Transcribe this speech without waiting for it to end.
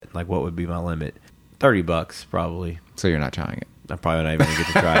limit? Like, what would be my limit? $30 probably. So you're not trying it. I'm probably not even going to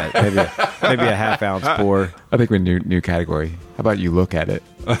get to try it. Maybe a half ounce pour. I think we're new category. How about you look at it?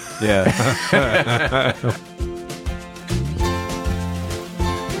 Yeah.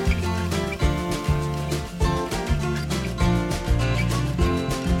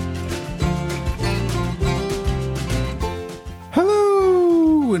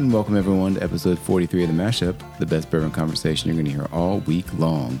 Hello, and welcome everyone to episode 43 of The Mashup, the best bourbon conversation you're going to hear all week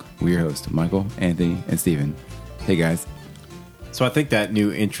long. We're your hosts, Michael, Anthony, and Steven. Hey, guys. So I think that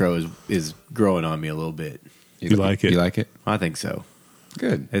new intro is growing on me a little bit. You like it? You like it? I think so.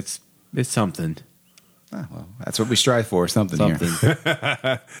 Good. It's something. Ah, well, that's what we strive for, something.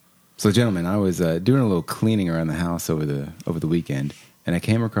 Here. So, gentlemen, I was doing a little cleaning around the house over the weekend, and I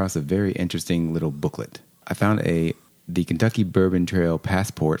came across a very interesting little booklet. I found the Kentucky Bourbon Trail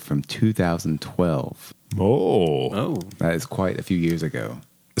Passport from 2012. Oh. That is quite a few years ago.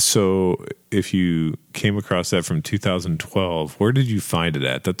 So if you came across that from 2012, where did you find it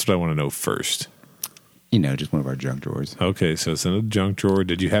at? That's what I want to know first. You know, just one of our junk drawers. Okay, so it's in a junk drawer.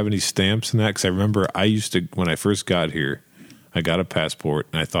 Did you have any stamps in that? Because I remember I used to, when I first got here, I got a passport,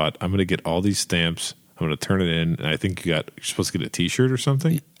 and I thought, I'm going to get all these stamps. I'm going to turn it in, and I think you're supposed to get a T-shirt or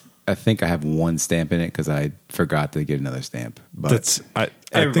something? I think I have one stamp in it because I forgot to get another stamp. But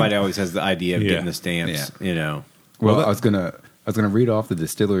Everybody always has the idea of getting the stamps, you know. Well, I was gonna read off the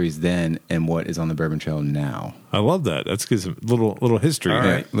distilleries then and what is on the Bourbon Trail now. I love that. That's good. Some little history. All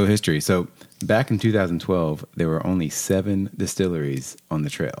right, little history. So back in 2012, there were only 7 distilleries on the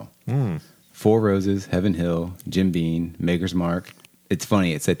trail. Four Roses, Heaven Hill, Jim Beam, Maker's Mark. It's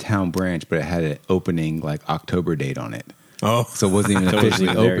funny. It said Town Branch, but it had an opening like October date on it. Oh, so it wasn't even officially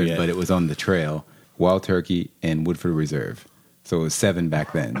open, yet. but it was on the trail. Wild Turkey and Woodford Reserve. So it was 7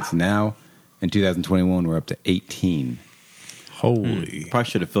 back then. So now in 2021, we're up to 18. Holy. Probably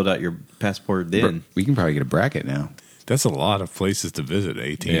should have filled out your passport then. We can probably get a bracket now. That's a lot of places to visit,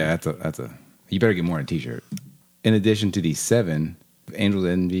 18. Yeah, that's a. You better get more on a T-shirt. In addition to these 7, Angel's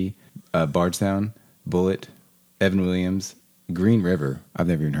Envy, Bardstown, Bullet, Evan Williams, Green River. I've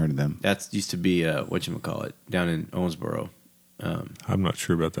never even heard of them. That used to be, whatchamacallit, down in Owensboro. I'm not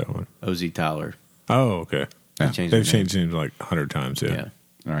sure about that one. O.Z. Tyler. Oh, okay. Yeah. They've changed names like 100 times, yeah.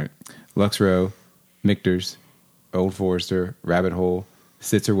 All right. Lux Row, Michter's, Old Forester, Rabbit Hole,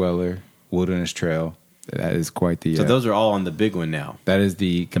 Sitzer Weller, Wilderness Trail. That is quite the. So those are all on the big one now. That is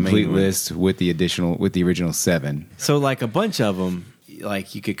the complete list with the original 7. So like a bunch of them,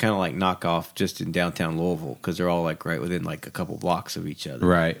 like you could kind of like knock off just in downtown Louisville because they're all like right within like a couple blocks of each other.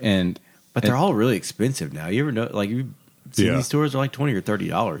 Right, but they're all really expensive now. You ever know? Like you see these stores are like $20 or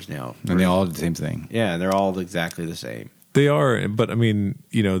 $30 now, and they all do the same thing. Yeah, and they're all exactly the same. They are, but I mean,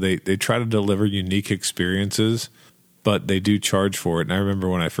 you know, they try to deliver unique experiences, but they do charge for it. And I remember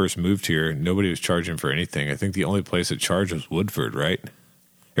when I first moved here, nobody was charging for anything. I think the only place that charged was Woodford, right?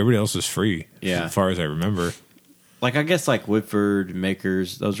 Everybody else was free, as far as I remember. Like, I guess like Woodford,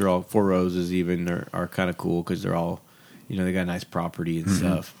 Makers, those are all Four Roses even are kind of cool because they're all, you know, they got nice property and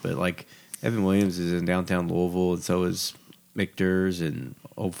stuff. But like Evan Williams is in downtown Louisville, and so is Michter's and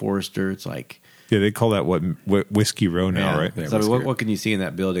Old Forester. It's like, yeah, they call that what Whiskey Row now, right? Yeah, so what can you see in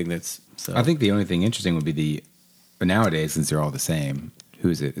that building? That's so. I think the only thing interesting would be but nowadays, since they're all the same, who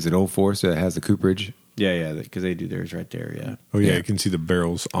is it? Is it Old Forester that has the cooperage? Yeah, because they do theirs right there. Yeah. Oh yeah, you can see the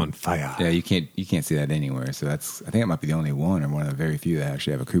barrels on fire. Yeah, you can't see that anywhere. So I think it might be the only one or one of the very few that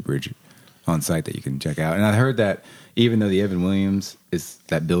actually have a cooperage on site that you can check out. And I heard that even though the Evan Williams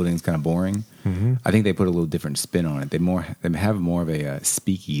that building's kind of boring, I think they put a little different spin on it. They have more of a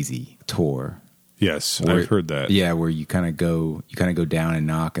speakeasy tour. Yes, I've heard that. Yeah, where you kind of go down and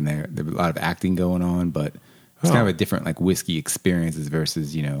knock, and there's a lot of acting going on, but it's kind of a different like whiskey experiences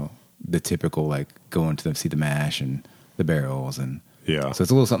versus, you know, the typical like going to see the mash and the barrels, and so it's a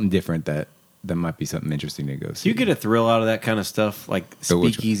little something different that might be something interesting to go see. Do you get a thrill out of that kind of stuff, like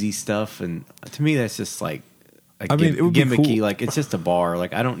speakeasy stuff? And to me, that's just like I mean, it would gimmicky. be cool. Like it's just a bar.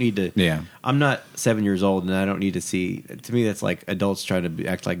 Like I don't need to. Yeah, I'm not 7 years old, and I don't need to see. To me, that's like adults trying to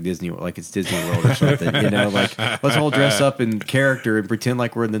act like Disney, like it's Disney World or something. You know, like let's all dress up in character and pretend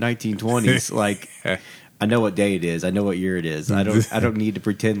like we're in the 1920s. Like I know what day it is. I know what year it is. I don't need to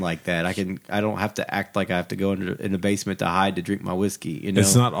pretend like that. I don't have to act like I have to go in the basement to hide to drink my whiskey. You know,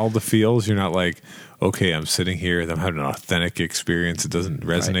 it's not all the feels. You're not like, okay, I'm sitting here and I'm having an authentic experience. It doesn't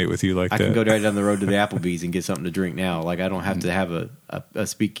resonate with you like that. I can go right down the road to the Applebee's and get something to drink now. Like I don't have to have a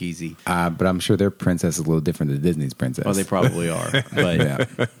speakeasy. But I'm sure their princess is a little different than Disney's princess. Oh, they probably are. But yeah.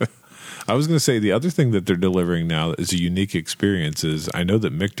 I was going to say the other thing that they're delivering now is a unique experience. Is I know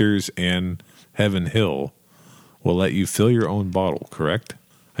that Michter's and Heaven Hill will let you fill your own bottle, correct?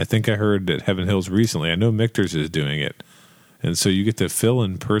 I think I heard at Heaven Hills recently. I know Michter's is doing it. And so you get to fill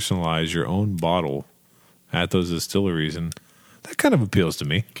and personalize your own bottle at those distilleries. And that kind of appeals to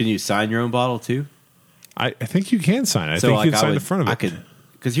me. Can you sign your own bottle too? I think you can sign it. I So, think like, you can I sign would- the front of it. I could,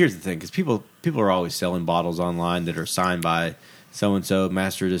 because here's the thing: because people are always selling bottles online that are signed by so and so,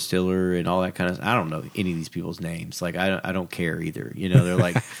 master distiller, and all that kind of. I don't know any of these people's names. Like I don't care either. You know, they're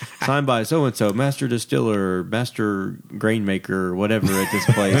like signed by so and so, master distiller, master grain maker, or whatever at this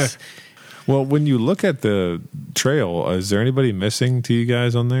place. Well, when you look at the trail, is there anybody missing to you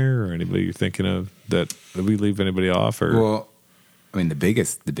guys on there, or anybody you're thinking of that did we leave anybody off? Or Well, I mean, the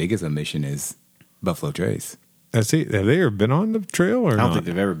biggest omission is Buffalo Trace. have they ever been on the trail or I don't not? think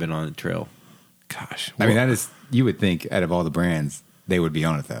they've ever been on the trail. Gosh, I mean, that is, you would think out of all the brands, they would be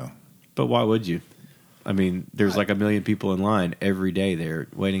on it, though. But why would you? I mean, there's like 1 million people in line every day there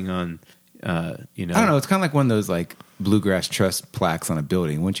waiting on. You know, I don't know. It's kind of like one of those like Bluegrass Trust plaques on a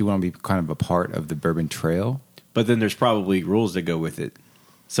building. Wouldn't you want to be kind of a part of the Bourbon Trail? But then there's probably rules that go with it.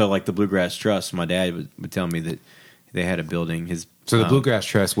 So, like the Bluegrass Trust, my dad would tell me that they had a building. So the Bluegrass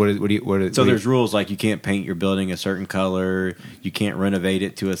Trust, what is So there's rules like you can't paint your building a certain color, you can't renovate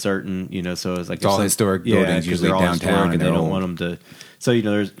it to a certain, you know. So it's like It's all historic buildings, 'cause usually they're all downtown, historic, and they they're don't old. want them to. So you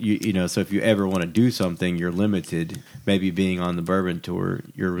know, there's you know, so if you ever want to do something, you're limited. Maybe being on the bourbon tour,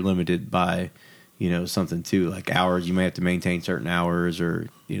 you're limited by, you know, something too, like hours. You may have to maintain certain hours, or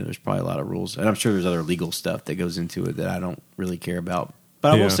you know, there's probably a lot of rules, and I'm sure there's other legal stuff that goes into it that I don't really care about.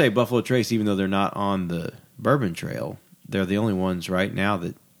 But I Yeah. will say, Buffalo Trace, even though they're not on the Bourbon Trail, they're the only ones right now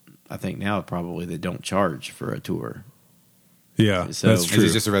that I think now probably that don't charge for a tour, yeah, So- that's Is true.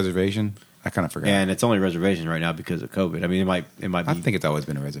 it just a reservation? I kind of forgot. and it's only reservation right now because of COVID. I mean, it might I be. think it's always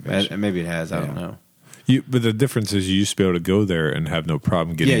been a reservation. Maybe it has. I don't Yeah. know. But the difference is you used to be able to go there and have no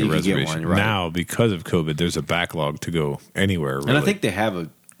problem getting Yeah, a you could get reservation. one, right. Now, because of COVID, there's a backlog to go anywhere. Really. And I think they have a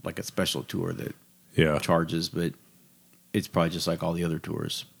special tour that yeah, charges, but it's probably just like all the other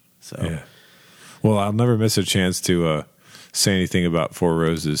tours. So yeah. Well, I'll never miss a chance to say anything about Four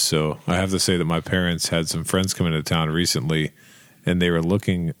Roses. So I have to say that my parents had some friends come into town recently, and they were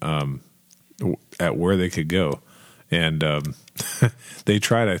looking at where they could go. And they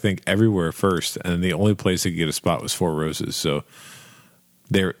tried, I think, everywhere first, and the only place they could get a spot was Four Roses. So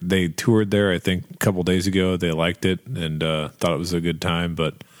they toured there, I think, a couple days ago. They liked it and thought it was a good time.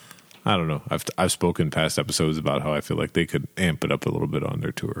 But I don't know. I've spoken past episodes about how I feel like they could amp it up a little bit on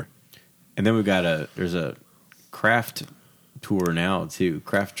their tour. and then we've got there's a craft tour now too,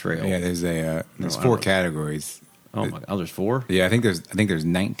 craft trail. Yeah, there's I 4 don't- categories. Oh my God, there's 4. Yeah, I think there's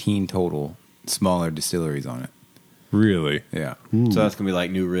 19 total smaller distilleries on it. Really? Yeah, So that's gonna be like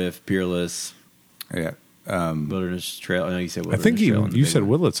New Riff, Peerless, yeah, Wilderness Trail. I know you said I Wilderness think Trail. you said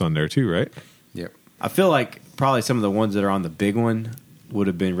Willet's on there too, right? yep. I feel like probably some of the ones that are on the big one would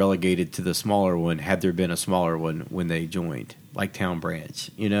have been relegated to the smaller one had there been a smaller one when they joined, like Town Branch.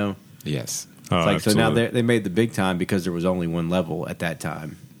 You know, Yes, Oh, it's like so now absolutely. they made the big time because there was only one level at that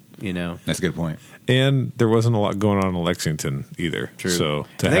time. You know, that's a good point. And there wasn't a lot going on in Lexington either. true. So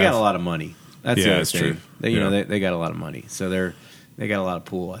And they got a lot of money. That's Yeah, the other that's thing. true. They, you know, Yeah. they got a lot of money, so they got a lot of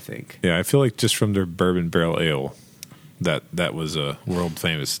pool. I think. Yeah, I feel like just from their bourbon barrel ale, that was world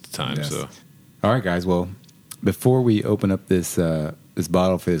famous at the time. Yes. So All right, guys. Well, before we open up this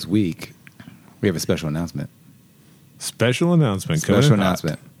bottle for this week, we have a special announcement. special announcement. coming Special in hot.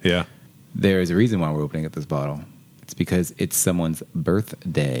 announcement. Yeah. There is a reason why we're opening up this bottle. It's because it's someone's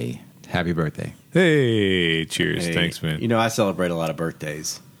birthday. Happy birthday. Hey, cheers. Hey, Thanks, man. You know, I celebrate a lot of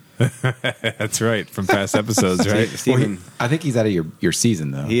birthdays. That's right. From past episodes, right? Stephen, I think he's out of your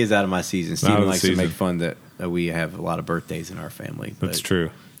season, though. he is out of my season. Out Stephen of the likes season. to make fun that we have a lot of birthdays in our family. That's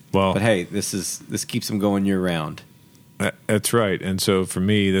true. Well, But hey, this keeps them going year round. that's right. And so for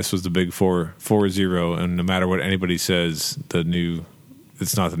me, this was the big 4-0. And no matter what anybody says,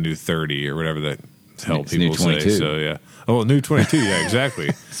 it's not the new 30 or whatever that hell It's the new people say. 22. So yeah. Oh, new 22. Yeah,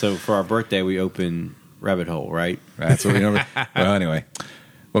 exactly. So for our birthday, we open Rabbit Hole, right? That's what we know. Well, anyway.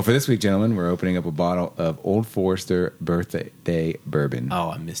 Well, for this week, gentlemen, we're opening up a bottle of Old Forester Birthday Bourbon.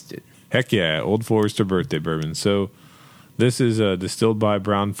 Oh, I missed it. Heck yeah, Old Forester birthday bourbon. So this is distilled by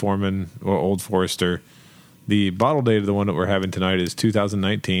Brown Forman or Old Forester. The bottle date of the one that we're having tonight is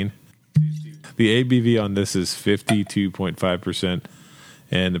 2019. The ABV on this is 52.5%,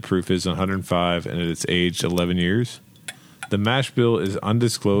 and the proof is 105, and it's aged 11 years. The mash bill is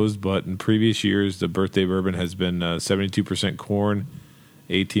undisclosed, but in previous years, the birthday bourbon has been 72% corn,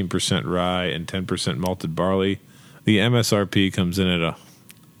 18% rye, and 10% malted barley. The MSRP comes in at a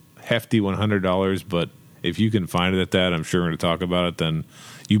hefty $100, but if you can find it at that, I'm sure we're going to talk about it, then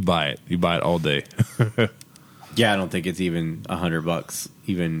you buy it. You buy it all day. Yeah, I don't think it's even $100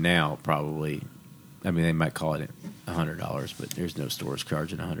 even now. Probably, I mean, they might call it $100, but there's no stores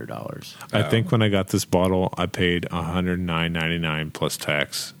charging $100. I think when I got this bottle, I paid $109.99 plus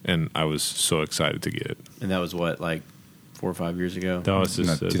tax, and I was so excited to get it. And that was what, like 4 or 5 years ago? That was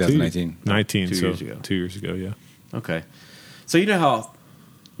just 2019. 19, 2 so years ago. 2 years ago, yeah. Okay. So you know how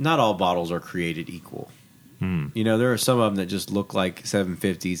not all bottles are created equal. You know, there are some of them that just look like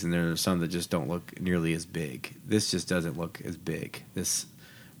 750s, and there are some that just don't look nearly as big. This just doesn't look as big. This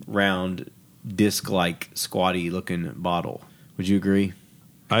round, disc-like, squatty-looking bottle. Would you agree?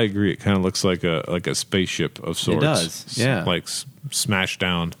 I agree. It kind of looks like a spaceship of sorts. It does, yeah. Like smashed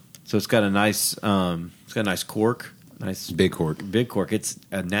down. So it's got a nice, cork, nice Big cork. big cork. It's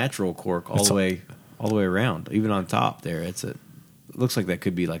a natural cork all the way around, even on top there. It looks like that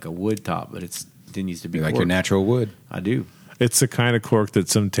could be like a wood top, but it continues to be Like cork. your natural wood. I do. It's the kind of cork that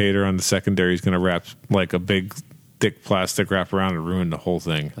some tater on the secondary is going to wrap like a big, thick plastic wrap around and ruin the whole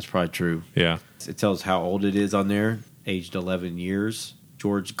thing. That's probably true. Yeah. It tells how old it is on there, aged 11 years.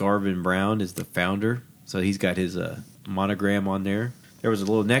 George Garvin Brown is the founder, so he's got his monogram on there. There was a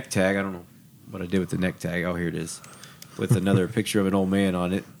little neck tag. I don't know what I did with the neck tag. Oh, here it is, with another picture of an old man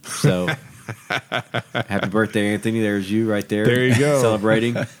on it. So, happy birthday, Anthony. There's you right there. There you go.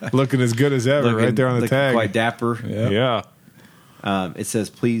 Celebrating. Looking as good as ever right there on the looking tag. quite dapper. Yeah. It says,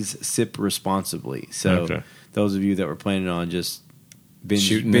 please sip responsibly. So, Okay. those of you that were planning on just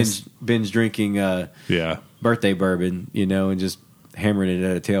Shooting this. binge drinking Yeah. birthday bourbon, and just hammering it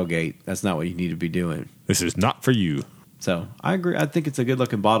at a tailgate, that's not what you need to be doing. This is not for you. So I agree. I think it's a good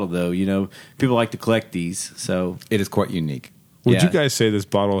looking bottle, though. People like to collect these. So It is quite unique. Would Yeah. you guys say this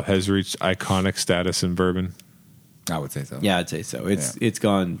bottle has reached iconic status in bourbon? I would say so. yeah, I'd say so. It's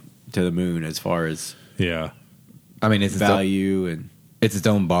gone to the moon as far as Yeah. I mean, it's value and it's its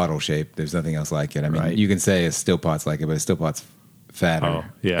own bottle shape. There's nothing else like it. I mean, Right. you can say a still pot's like it, but a still pot's fatter Oh,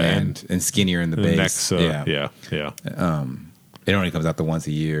 yeah, and skinnier in the The base. next, yeah. It only comes out the once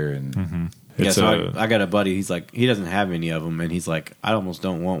a year, and It's so I got a buddy. He's like, he doesn't have any of them, and he's like, I almost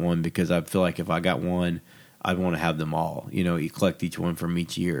don't want one because I feel like if I got one, I'd want to have them all. You collect each one from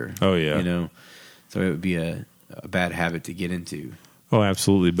each year. Oh, yeah. So it would be a bad habit to get into. Oh,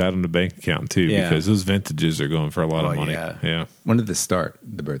 absolutely. Bad on the bank account, too, Yeah. because those vintages are going for a lot of Oh, money. yeah. when did this start?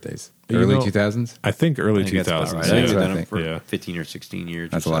 The birthdays, You early know, 2000s. I think early I think that's about 2000s. right. Yeah. I think they've That's what I done them think. for Yeah. 15 or 16 years.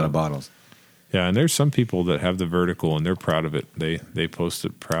 That's or a lot so. of bottles. Yeah, and there's some people that have the vertical and they're proud of it. They post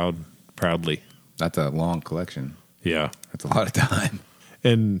it proudly. That's a long collection. Yeah. That's a lot of time.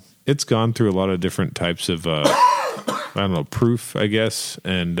 And it's gone through a lot of different types of proof, I guess,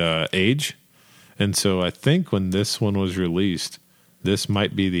 and age. And so I think when this one was released, this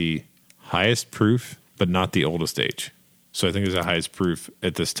might be the highest proof, but not the oldest age. So I think it's the highest proof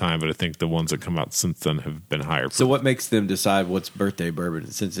at this time, but I think the ones that come out since then have been higher proof. So what makes them decide what's birthday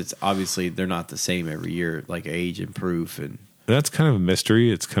bourbon? Since it's obviously they're not the same every year, like age and proof and That's kind of a mystery.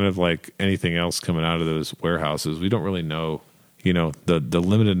 It's kind of like anything else coming out of those warehouses. We don't really know. The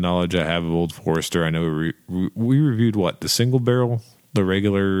limited knowledge I have of Old Forester, I know we reviewed the single barrel, the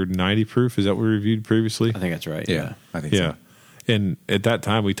regular 90 proof. Is that what we reviewed previously? I think that's right. Yeah, I think Yeah. so. And at that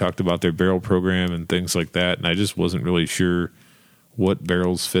time, we talked about their barrel program and things like that. And I just wasn't really sure what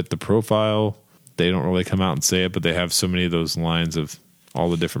barrels fit the profile. They don't really come out and say it, but they have so many of those lines of all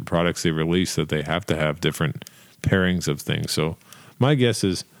the different products they release that they have to have different pairings of things. So my guess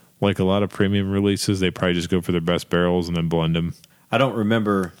is, like a lot of premium releases, they probably just go for their best barrels and then blend them. I don't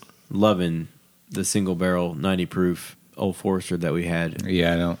remember loving the single barrel 90 proof Old Forester that we had.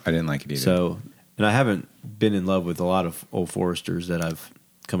 Yeah, I didn't like it either. So, and I haven't been in love with a lot of Old Foresters that I've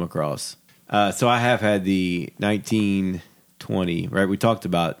come across. So I have had the 1920, right?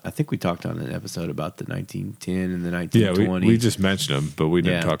 I think we talked on an episode about the 1910 and the 1920. We just mentioned them, but we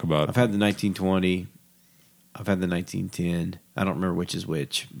didn't talk about. I've had the 1920. I've had the 1910. I don't remember which is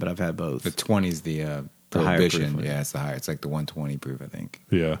which, but I've had both. the 20's the higher prohibition. proof, Yeah, it's the higher. It's like the 120 proof, I think.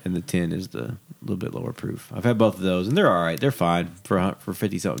 Yeah. And the 10 is the little bit lower proof. I've had both of those, and they're all right. They're fine for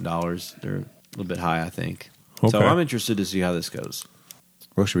 $50-something. They're a little bit high, I think. So Okay. I'm interested to see how this goes.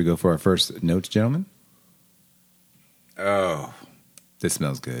 Well, should we go for our first notes, gentlemen? Oh, this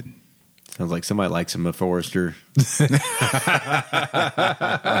smells good. Sounds like somebody likes him a Forester.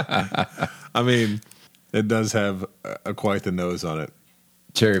 I mean, it does have quite the nose on it.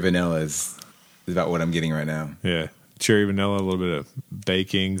 Cherry vanilla is about what I'm getting right now. Yeah. Cherry vanilla, a little bit of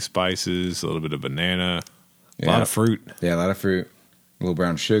baking spices, a little bit of banana, a Yeah. lot of fruit. Yeah, a lot of fruit, a little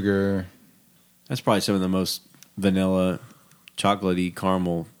brown sugar. That's probably some of the most vanilla, chocolatey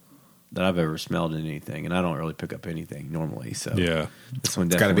caramel that I've ever smelled in anything. And I don't really pick up anything normally. So Yeah. this one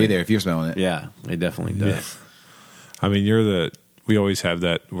It's got to definitely be there if you're smelling it. Yeah, it definitely does. I mean, we always have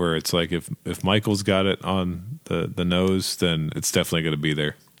that where it's like if Michael's got it on the nose, then it's definitely going to be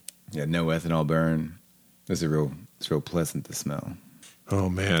there. Yeah, no ethanol burn. It's real pleasant to smell. Oh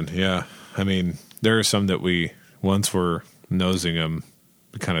man, yeah. I mean, there are some that once we're nosing them,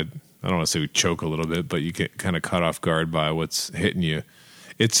 we kind of, I don't want to say we choke a little bit, but you get kind of caught off guard by what's hitting you.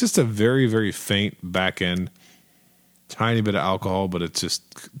 It's just a very, very faint back end, tiny bit of alcohol, but it's just,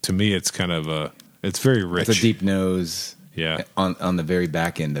 to me, it's kind of it's very rich. It's a deep nose. Yeah. On the very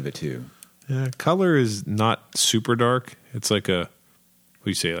back end of it too. Yeah, color is not super dark. It's like what do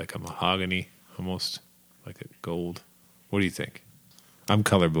you say, like a mahogany, almost like a gold. What do you think? I'm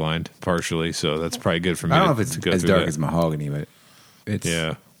colorblind partially, so that's probably good for me. I don't know if it's to go as through dark that. as mahogany, but it's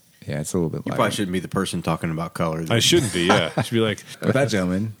Yeah. it's a little bit You lighter. probably shouldn't be the person talking about color. I shouldn't be, yeah. I should be like, With that,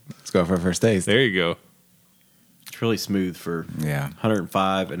 gentleman, let's go for our first taste. there you go. It's really smooth for Yeah.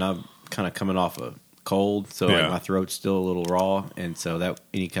 105, and I'm kind of coming off a cold, so Yeah. like my throat's still a little raw, and so that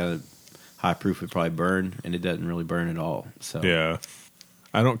any kind of high proof would probably burn, and it doesn't really burn at all. So Yeah.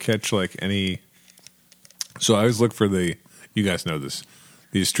 I don't catch like any. So I always look for you guys know this,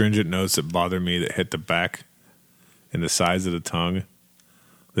 the astringent notes that bother me that hit the back and the sides of the tongue.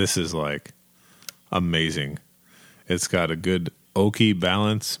 This is like amazing. It's got a good oaky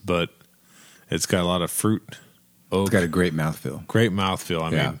balance, but it's got a lot of fruit. Oak, It's got a great mouthfeel. great mouthfeel. I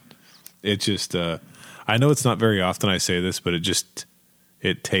mean, it just, I know it's not very often I say this, but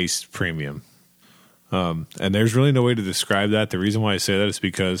it tastes premium. And there's really no way to describe that. The reason why I say that is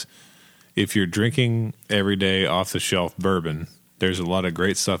because if you're drinking every day off the shelf bourbon, there's a lot of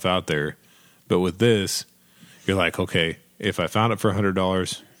great stuff out there. But with this, you're like, okay, if I found it for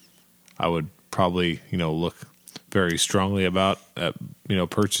 $100, I would probably, look very strongly about,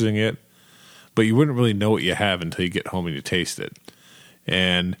 purchasing it. But you wouldn't really know what you have until you get home and you taste it.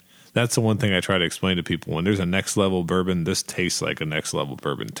 And that's the one thing I try to explain to people. When there's a next level bourbon, this tastes like a next level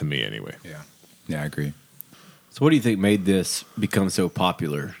bourbon to me anyway. Yeah, I agree. So what do you think made this become so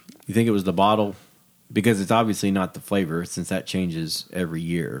popular? You think it was the bottle? Because it's obviously not the flavor, since that changes every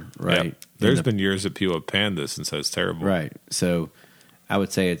year, right? Yep. There's been years that people have panned this and said it's terrible. Right. So I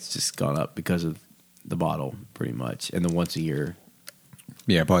would say it's just gone up because of the bottle, pretty much, and the once a year.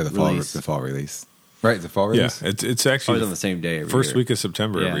 Yeah, probably the fall release. Right, the fall Yeah, release? it's actually Always on the same day every first year. week of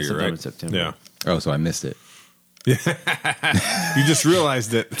September Yeah, every year, sometime right? in September. Yeah. Oh, so I missed it. You just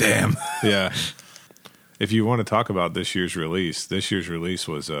realized it. Damn. Yeah. If you want to talk about this year's release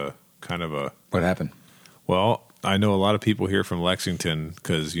was a kind of a, What happened? well, I know a lot of people here from Lexington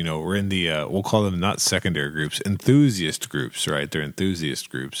because, we're in the, we'll call them not secondary groups, enthusiast groups, right? They're enthusiast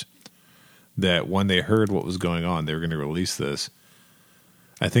groups that when they heard what was going on, they were going to release this.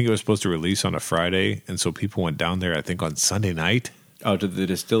 I think it was supposed to release on a Friday, and so people went down there, I think, on Sunday night. Oh, to the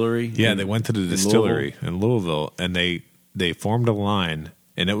distillery? Yeah, they went to the distillery in Louisville, and they formed a line,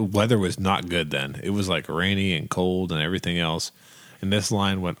 and weather was not good then. It was like rainy and cold and everything else, and this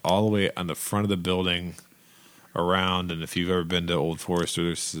line went all the way on the front of the building around, and if you've ever been to Old Forester,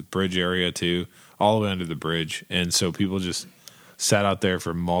 there's a bridge area too, all the way under the bridge, and so people just sat out there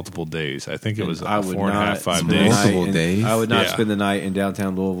for multiple days. I think it was 4.5, 5 days. Multiple days? I would not Yeah. spend the night in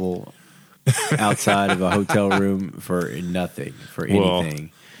downtown Louisville outside of a hotel room for nothing, for Well,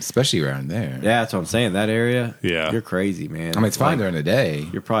 anything. Especially around there. Yeah, that's what I'm saying. That area, Yeah. you're crazy, man. I mean, it's fine Like, during the day,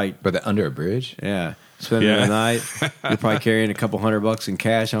 You're probably, but under a bridge? yeah, spending Yeah. the night. You're probably carrying a couple $100 in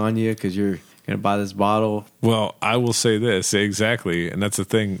cash on you because you're going to buy this bottle. Well, I will say this exactly, and that's the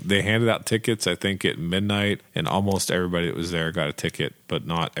thing. They handed out tickets, I think, at midnight, and almost everybody that was there got a ticket, but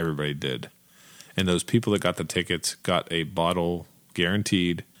not everybody did. And those people that got the tickets got a bottle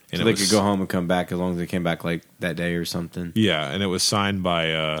guaranteed. And So it they was, could go home and come back as long as they came back like that day or something. Yeah, and it was signed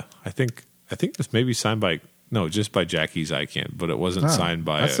by, I think it was maybe signed by, no, just by Jackie's Icahn, but it wasn't Oh, signed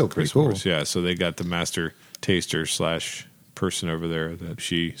by that's still pretty Chris cool. Morris. Yeah, so they got the master taster / person over there that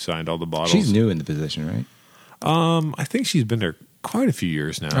she signed all the bottles. She's new in the position, right? I think she's been there quite a few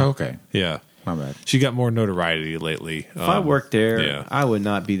years now. Oh, okay. Yeah. My bad. She got more notoriety lately. If I worked there, yeah. I would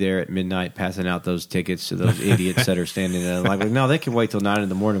not be there at midnight passing out those tickets to those idiots that are standing there. Like, no, they can wait till 9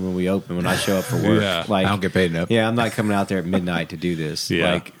 a.m. when we open, when I show up for work. Yeah. Like, I don't get paid enough. Yeah, I'm not coming out there at midnight to do this.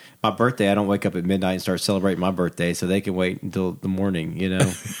 Yeah. Like, my birthday, I don't wake up at midnight and start celebrating my birthday, so they can wait until the morning,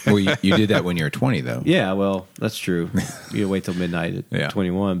 Well, you did that when you were 20, though. Yeah, well, that's true. You wait till midnight at Yeah.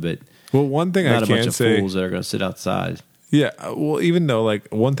 21, but Well, one thing not I a bunch can of say, fools that are going to sit outside. yeah. Well, even though like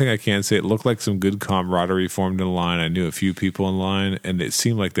one thing I can say, it looked like some good camaraderie formed in line. I knew a few people in line, and it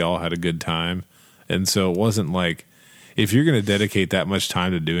seemed like they all had a good time. And so it wasn't like if you're going to dedicate that much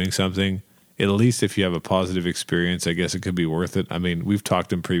time to doing something, at least if you have a positive experience, I guess it could be worth it. I mean, we've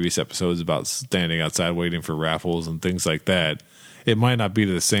talked in previous episodes about standing outside waiting for raffles and things like that. It might not be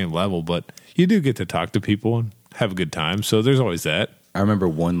to the same level, but you do get to talk to people and have a good time. So there's always that. I remember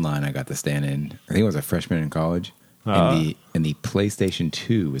one line I got to stand in. I think I was a freshman in college, and the PlayStation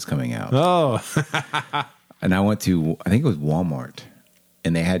 2 was coming out. Oh, And I went to, I think it was Walmart,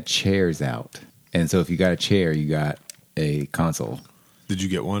 and they had chairs out. And so if you got a chair, you got a console. did you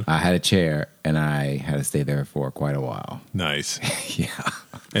get one? I had a chair, and I had to stay there for quite a while. Nice. Yeah.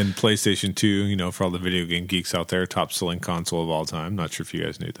 And PlayStation 2, you know, for all the video game geeks out there, top selling console of all time. Not sure if you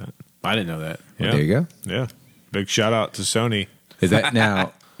guys knew that. I didn't know that. Well, there you go. Yeah. Big shout out to Sony. Is that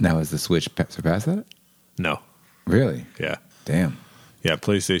now is the Switch surpassed that? No. Really? Yeah. Damn. Yeah,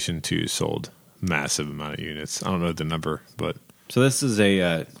 PlayStation 2 sold massive amount of units. I don't know the number, but So this is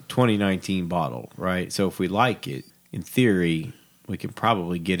a 2019 bottle, right? So if we like it, in theory, we can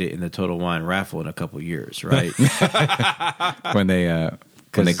probably get it in the Total Wine raffle in a couple of years, right? When they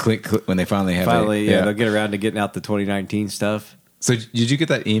when they finally have they'll get around to getting out the 2019 stuff. So did you get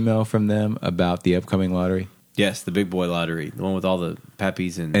that email from them about the upcoming lottery? Yes, the big boy lottery, the one with all the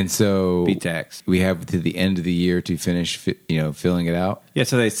pappies and so P-tax. we have to the end of the year to finish, filling it out. Yeah,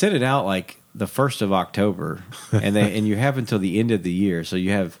 so they sent it out like the 1st of October, and you have until the end of the year, so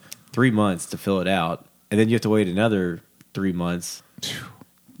you have 3 months to fill it out, and then you have to wait another 3 months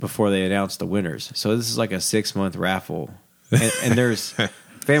before they announce the winners. So this is like a 6-month raffle, and there's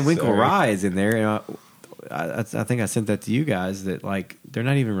Van Winkle Rye is in there, and I think I sent that to you guys that like they're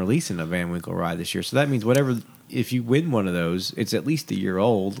not even releasing a Van Winkle Rye this year. So that means if you win one of those, it's at least a year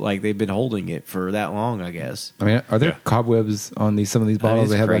old. Like they've been holding it for that long, I guess. I mean, are there cobwebs on some of these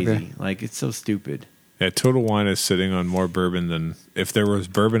bottles they have crazy. back there? Like it's so stupid. yeah, Total Wine is sitting on more bourbon than if there was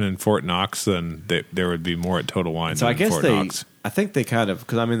bourbon in Fort Knox, then there would be more at Total Wine So than I guess Fort Knox. I think they kind of,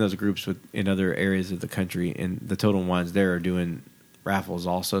 because I'm in those groups in other areas of the country, and the Total Wines there are doing raffles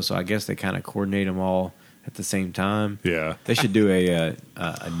also. So I guess they kind of coordinate them all at the same time. Yeah. They should do a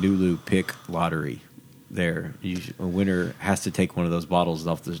Nulu pick lottery there. A winner has to take one of those bottles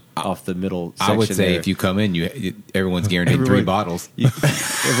off the middle section. I would say there. if you come in, everyone's guaranteed 3 bottles.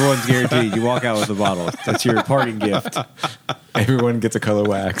 Everyone's guaranteed. You walk out with a bottle. That's your parting gift. Everyone gets a color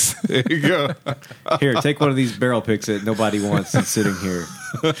wax. There you go. Here, take one of these barrel picks that nobody wants that's sitting here.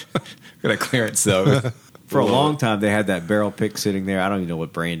 Got a clearance so. For a long time, they had that barrel pick sitting there. I don't even know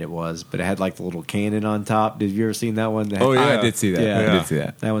what brand it was, but it had like the little cannon on top. Did you ever seen that one? Oh, yeah. I did see that. Yeah. I did see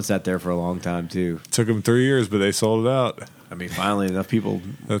that. That one sat there for a long time, too. Took them 3 years, but they sold it out. I mean, finally, enough people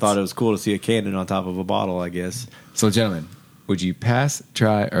thought it was cool to see a cannon on top of a bottle, I guess. So, gentlemen, would you pass,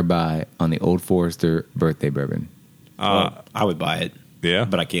 try, or buy on the Old Forester birthday bourbon? Well, I would buy it. Yeah.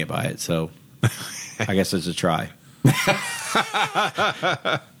 But I can't buy it, so I guess it's a try.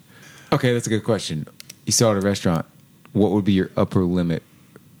 Okay, that's a good question. You saw it at a restaurant. What would be your upper limit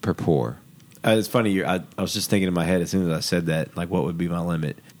per pour? It's funny. I was just thinking in my head as soon as I said that, like, what would be my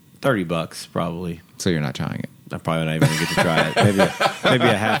limit? $30, probably. So you're not trying it. I'm probably not even going to get to try it. Maybe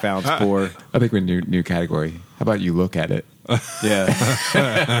a half-ounce pour. I think we're in a new category. How about you look at it?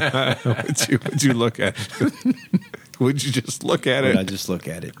 Yeah. Would you look at it? Would you just look at I it? just look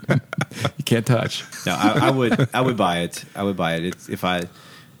at it. You can't touch. No, I would buy it. I would buy it. It's, if I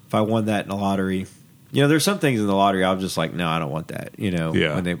won that in a lottery. You know, there's some things in the lottery I'm just like, no, I don't want that. You know,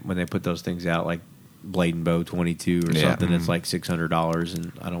 Yeah. when they put those things out, like Blade and Bow 22 or Yeah. something that's like $600,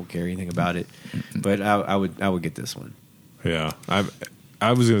 and I don't care anything about it. But I would get this one. Yeah.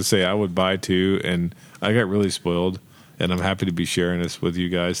 I was going to say I would buy too, and I got really spoiled, and I'm happy to be sharing this with you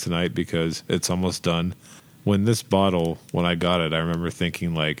guys tonight because it's almost done. When I got it, I remember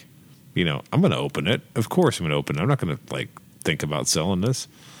thinking like, you know, I'm going to open it. Of course I'm going to open it. I'm not going to like think about selling this.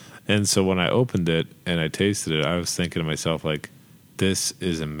 And so when I opened it and I tasted it, I was thinking to myself, like, this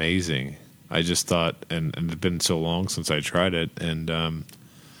is amazing. I just thought, and it had been so long since I tried it. And,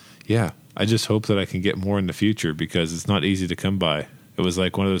 I just hope that I can get more in the future because it's not easy to come by. It was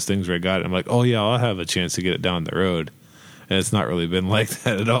like one of those things where I got it. I'm like, oh, yeah, I'll have a chance to get it down the road. And it's not really been like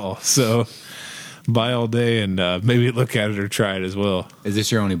that at all. So buy all day and maybe look at it or try it as well. Is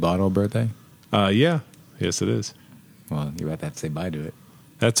this your only bottle birthday? Yeah. Yes, it is. Well, you're about to have to say bye to it.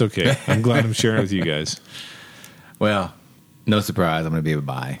 That's okay. I'm glad I'm sharing with you guys. Well, no surprise. I'm going to be able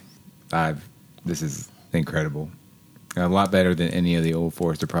to buy. This is incredible. A lot better than any of the Old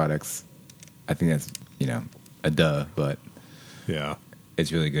Forester products. I think that's, a duh, but Yeah.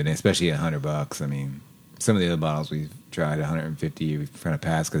 it's really good, and especially at $100. I mean, some of the other bottles we've tried at $150. We've tried to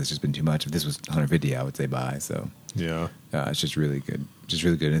pass because it's just been too much. If this was $150, I would say buy. So Yeah. it's just really good. Just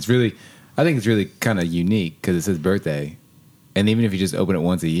really good. And I think it's really kind of unique because it says birthday. And even if you just open it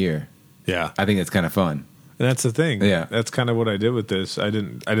once a year, Yeah. I think it's kind of fun. And that's the thing. Yeah. That's kind of what I did with this. I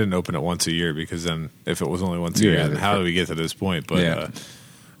didn't open it once a year because then if it was only once a Yeah, year, then that's how right. do we get to this point? But Yeah.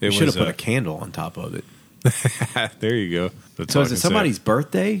 it should was have put a candle on top of it. there you go. That's So all is I it can somebody's say.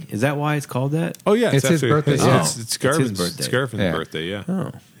 birthday? Is that why it's called that? Oh yeah, It's his actually- birthday, It's, yeah. it's Garvin's birthday. It's Garvin's Yeah. birthday. Yeah.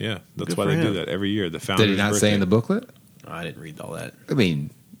 Oh, Yeah. That's Good why for they do him. that every year. The founder's Did it not birthday. say in the booklet? I didn't read all that. I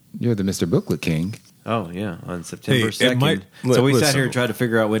mean, you're the Mr. Booklet King. Oh yeah, on September it 2nd. might- So we sat listen. here and tried to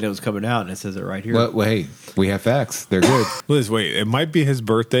figure out when it was coming out, and it says it right here. Well, hey, we have facts. They're good. Liz, wait. It might be his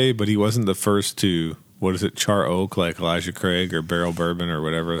birthday, but he wasn't the first to. What is it? Char oak like Elijah Craig or barrel bourbon or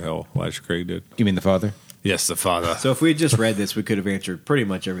whatever the hell Elijah Craig did. You mean the father? Yes, the father. So if we had just read this, we could have answered pretty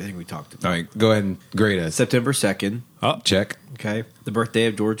much everything we talked about. All right, go ahead and grade us. September 2nd, Oh, Check. okay. The birthday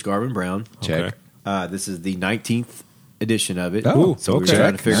of George Garvin Brown. Check. Okay. This is the 19th edition of it. Oh, so we were okay.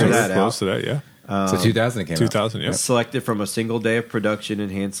 trying to figure Nice. that close out. to that, yeah. So 2000 came 2000, yeah. Selected from a single day of production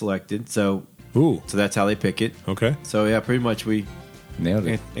and hand selected. So Ooh, that's how they pick it. okay. So yeah, pretty much we out. Nailed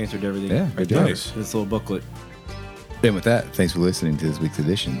it. answered everything. Yeah, right good there. job. Nice. This little booklet. And with that, thanks for listening to this week's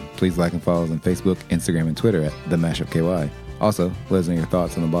edition. Please like and follow us on Facebook, Instagram, and Twitter at The Mashup KY. Also, let us know your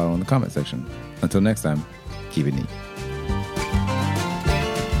thoughts on the bottle in the comment section. Until next time, keep it neat.